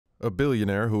A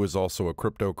billionaire who is also a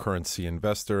cryptocurrency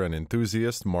investor and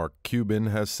enthusiast, Mark Cuban,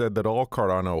 has said that all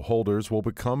Cardano holders will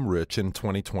become rich in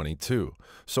 2022.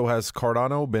 So has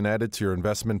Cardano been added to your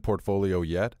investment portfolio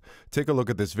yet? Take a look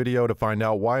at this video to find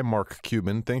out why Mark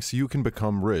Cuban thinks you can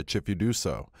become rich if you do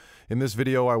so. In this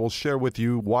video, I will share with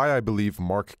you why I believe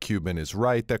Mark Cuban is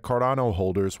right that Cardano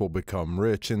holders will become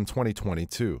rich in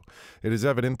 2022. It is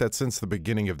evident that since the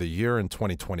beginning of the year in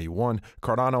 2021,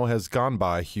 Cardano has gone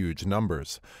by huge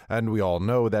numbers. And we all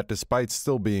know that despite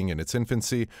still being in its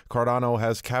infancy, Cardano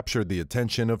has captured the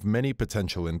attention of many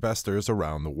potential investors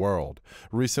around the world.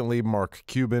 Recently, Mark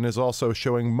Cuban is also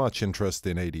showing much interest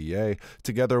in ADA,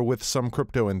 together with some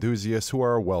crypto enthusiasts who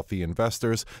are wealthy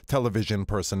investors, television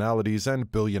personalities, and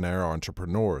billionaire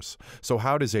entrepreneurs. So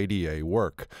how does ADA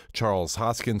work? Charles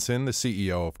Hoskinson, the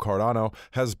CEO of Cardano,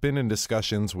 has been in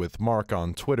discussions with Mark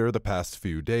on Twitter the past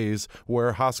few days,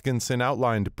 where Hoskinson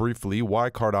outlined briefly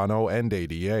why Cardano and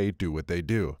ADA do what they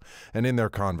do. And in their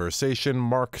conversation,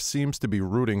 Mark seems to be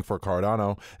rooting for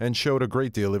Cardano and showed a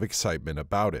great deal of excitement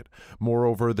about it.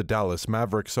 Moreover, the Dallas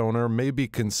Mavericks owner may be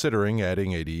considering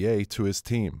adding ADA to his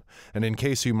team. And in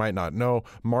case you might not know,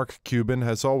 Mark Cuban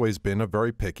has always been a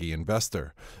very picky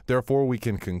investor. Therefore, we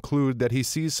can conclude that he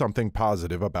sees something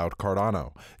positive about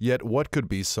Cardano. Yet, what could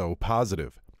be so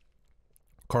positive?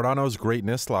 Cardano's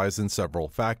greatness lies in several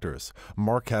factors.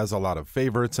 Mark has a lot of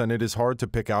favorites, and it is hard to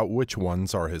pick out which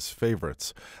ones are his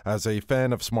favorites. As a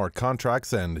fan of smart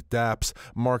contracts and dApps,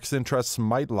 Mark's interests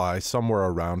might lie somewhere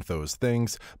around those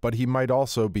things, but he might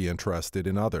also be interested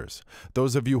in others.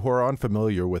 Those of you who are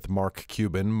unfamiliar with Mark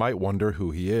Cuban might wonder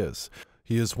who he is.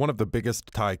 He is one of the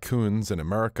biggest tycoons in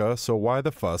America, so why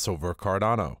the fuss over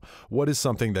Cardano? What is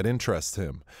something that interests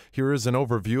him? Here is an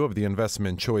overview of the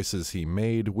investment choices he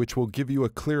made, which will give you a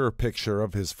clearer picture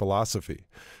of his philosophy.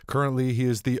 Currently, he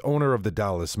is the owner of the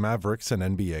Dallas Mavericks, an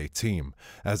NBA team.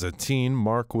 As a teen,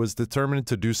 Mark was determined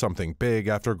to do something big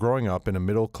after growing up in a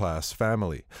middle-class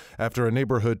family. After a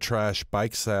neighborhood trash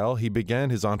bike sale, he began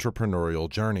his entrepreneurial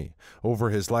journey. Over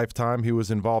his lifetime, he was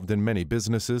involved in many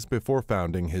businesses before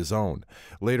founding his own.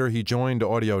 Later, he joined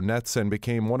AudioNets and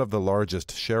became one of the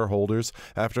largest shareholders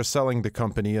after selling the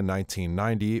company in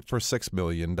 1990 for $6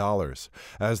 million.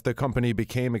 As the company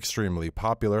became extremely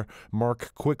popular,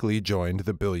 Mark quickly joined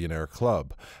the Billionaire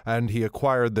Club, and he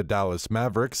acquired the Dallas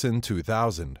Mavericks in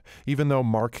 2000. Even though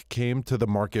Mark came to the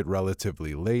market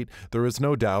relatively late, there is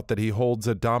no doubt that he holds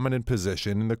a dominant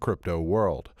position in the crypto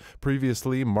world.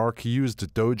 Previously, Mark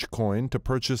used Dogecoin to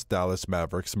purchase Dallas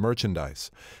Mavericks merchandise.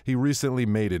 He recently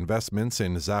made investments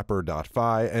in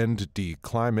Zapper.fi and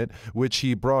D-Climate, which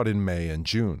he brought in May and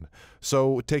June.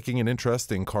 So, taking an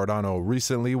interest in Cardano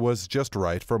recently was just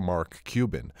right for Mark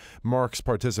Cuban. Mark's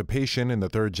participation in the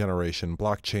third-generation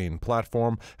blockchain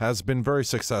platform has been very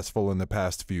successful in the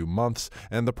past few months,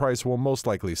 and the price will most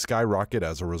likely skyrocket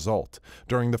as a result.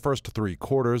 During the first 3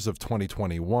 quarters of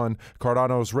 2021,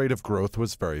 Cardano's rate of growth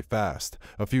was very fast.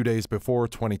 A few days before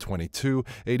 2022,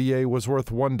 ADA was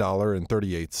worth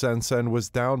 $1.38 and was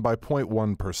down by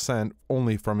 0.1%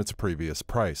 only from its previous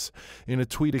price. In a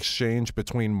tweet exchange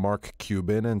between Mark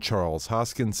Cuban and Charles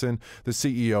Hoskinson, the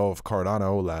CEO of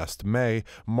Cardano, last May,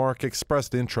 Mark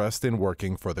expressed interest in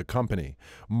working for the company.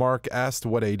 Mark asked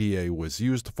what ADA was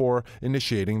used for,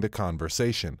 initiating the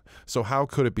conversation. So how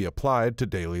could it be applied to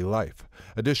daily life?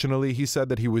 Additionally, he said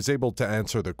that he was able to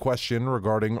answer the question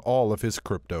regarding all of his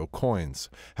crypto coins.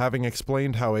 Having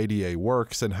explained how ADA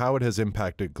works and how it has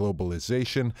impacted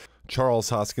globalization, Charles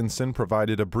Hoskinson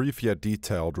provided a brief yet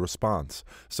detailed response.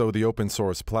 So the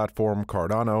open-source platform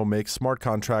Cardano makes smart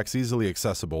contracts easily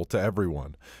accessible to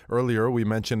everyone. Earlier, we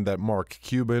mentioned that Mark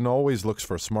Cuban always looks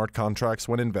for smart contracts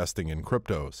when investing in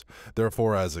cryptos.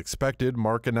 Therefore, as expected,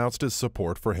 Mark announced his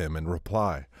support for him in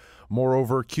reply.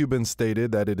 Moreover, Cuban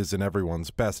stated that it is in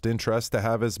everyone's best interest to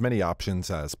have as many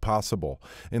options as possible.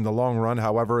 In the long run,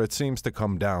 however, it seems to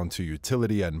come down to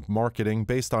utility and marketing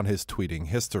based on his tweeting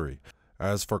history.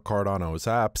 As for Cardano's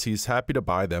apps, he's happy to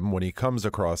buy them when he comes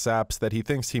across apps that he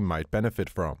thinks he might benefit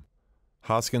from.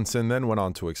 Hoskinson then went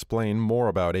on to explain more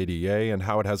about ADA and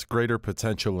how it has greater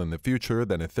potential in the future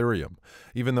than Ethereum.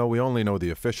 Even though we only know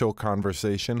the official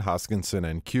conversation Hoskinson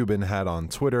and Cuban had on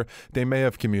Twitter, they may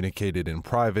have communicated in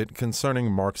private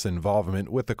concerning Mark's involvement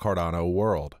with the Cardano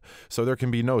world. So there can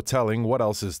be no telling what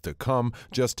else is to come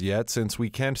just yet, since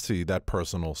we can't see that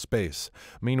personal space.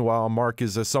 Meanwhile, Mark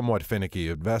is a somewhat finicky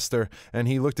investor, and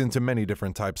he looked into many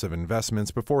different types of investments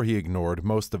before he ignored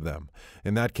most of them.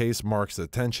 In that case, Mark's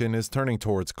attention is turning turning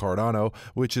towards Cardano,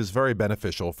 which is very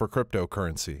beneficial for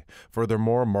cryptocurrency.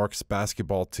 Furthermore, Mark's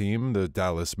basketball team, the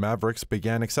Dallas Mavericks,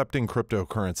 began accepting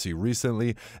cryptocurrency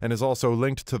recently and is also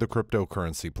linked to the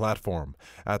cryptocurrency platform.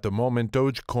 At the moment,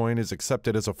 Dogecoin is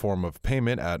accepted as a form of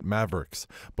payment at Mavericks.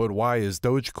 But why is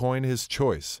Dogecoin his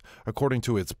choice? According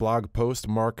to its blog post,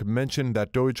 Mark mentioned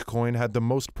that Dogecoin had the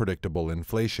most predictable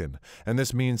inflation, and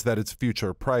this means that its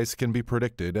future price can be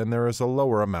predicted and there is a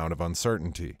lower amount of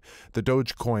uncertainty. The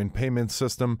Dogecoin payment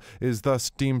system is thus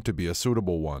deemed to be a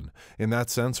suitable one. In that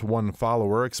sense, one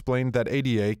follower explained that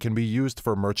ADA can be used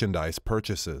for merchandise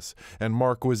purchases, and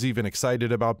Mark was even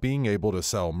excited about being able to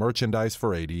sell merchandise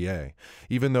for ADA.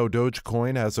 Even though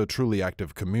Dogecoin has a truly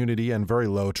active community and very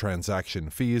low transaction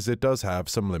fees, it does have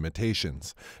some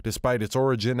limitations. Despite its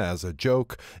origin as a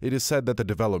joke, it is said that the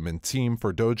development team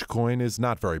for Dogecoin is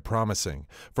not very promising.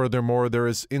 Furthermore, there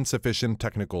is insufficient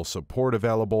technical support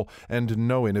available and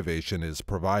no innovation is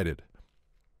provided.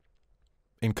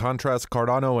 In contrast,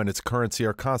 Cardano and its currency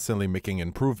are constantly making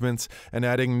improvements and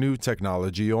adding new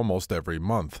technology almost every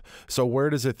month. So where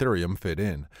does Ethereum fit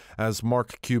in? As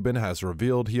Mark Cuban has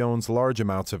revealed, he owns large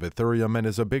amounts of Ethereum and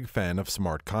is a big fan of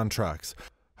smart contracts.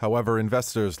 However,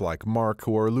 investors like Mark,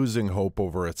 who are losing hope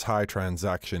over its high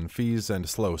transaction fees and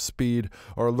slow speed,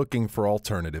 are looking for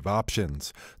alternative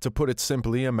options. To put it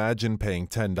simply, imagine paying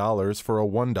 $10 for a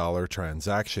 $1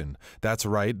 transaction. That's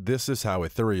right, this is how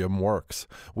Ethereum works.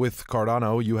 With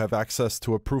Cardano, you have access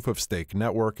to a proof-of-stake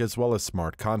network as well as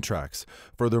smart contracts.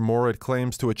 Furthermore, it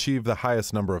claims to achieve the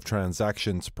highest number of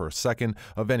transactions per second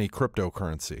of any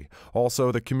cryptocurrency.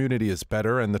 Also, the community is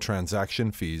better and the transaction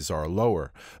fees are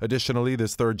lower. Additionally,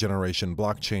 this third-generation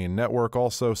blockchain network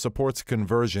also supports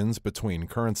conversions between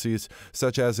currencies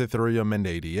such as Ethereum and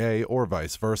ADA or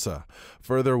vice versa.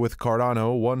 Further, with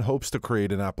Cardano, one hopes to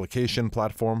create an application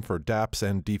platform for dApps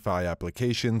and DeFi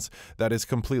applications that is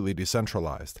completely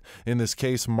decentralized. In this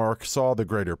case, Mark saw the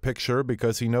greater picture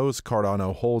because he knows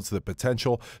Cardano holds the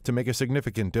potential to make a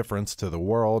significant difference to the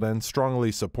world and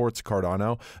strongly supports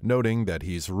Cardano, noting that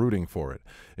he's rooting for it.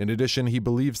 In addition, he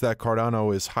believes that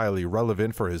Cardano is highly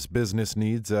relevant for his business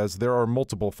needs as there are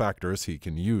multiple factors he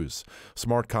can use.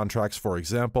 Smart contracts, for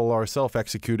example, are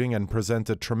self-executing and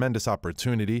present a tremendous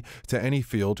opportunity to any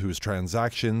field whose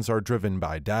transactions are driven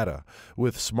by data.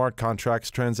 With smart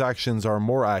contracts, transactions are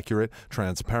more accurate,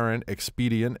 transparent,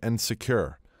 expedient, and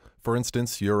secure. For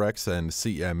instance, Eurex and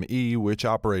CME, which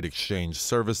operate exchange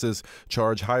services,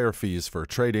 charge higher fees for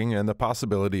trading, and the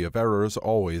possibility of errors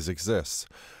always exists.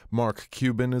 Mark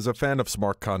Cuban is a fan of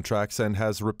smart contracts and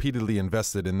has repeatedly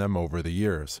invested in them over the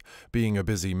years. Being a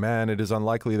busy man, it is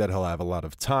unlikely that he'll have a lot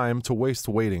of time to waste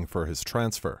waiting for his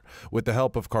transfer. With the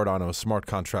help of Cardano's smart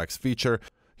contracts feature,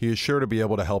 he is sure to be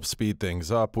able to help speed things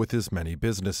up with his many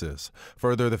businesses.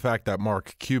 Further, the fact that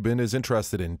Mark Cuban is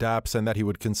interested in dApps and that he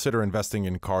would consider investing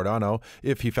in Cardano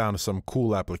if he found some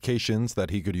cool applications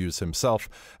that he could use himself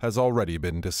has already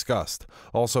been discussed.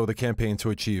 Also, the campaign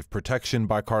to achieve protection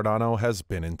by Cardano has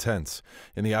been intense.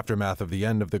 In the aftermath of the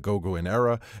end of the Gogoin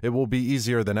era, it will be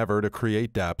easier than ever to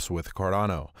create dApps with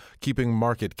Cardano. Keeping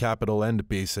market capital and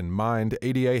base in mind,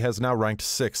 ADA has now ranked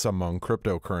 6th among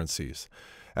cryptocurrencies.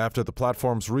 After the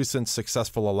platform's recent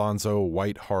successful Alonzo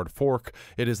White hard fork,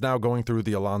 it is now going through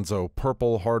the Alonzo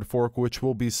Purple hard fork, which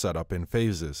will be set up in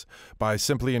phases. By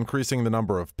simply increasing the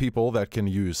number of people that can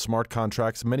use smart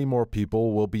contracts, many more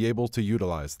people will be able to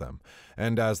utilize them.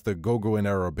 And as the Gogoin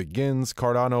era begins,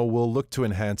 Cardano will look to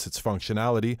enhance its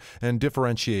functionality and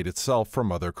differentiate itself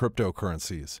from other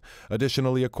cryptocurrencies.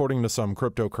 Additionally, according to some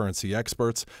cryptocurrency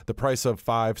experts, the price of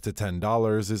 $5 to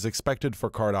 $10 is expected for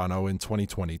Cardano in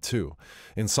 2022.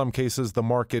 In some cases, the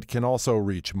market can also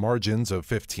reach margins of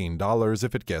 $15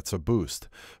 if it gets a boost.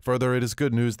 Further, it is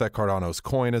good news that Cardano's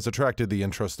coin has attracted the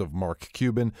interest of Mark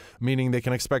Cuban, meaning they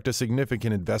can expect a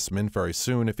significant investment very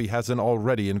soon if he hasn't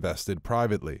already invested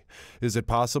privately. Is it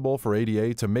possible for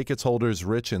ADA to make its holders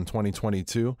rich in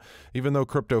 2022? Even though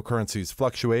cryptocurrencies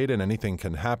fluctuate and anything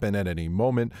can happen at any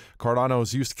moment,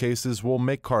 Cardano's use cases will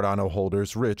make Cardano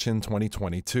holders rich in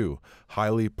 2022.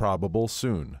 Highly probable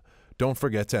soon. Don't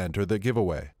forget to enter the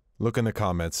giveaway. Look in the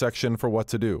comments section for what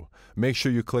to do. Make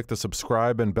sure you click the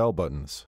subscribe and bell buttons.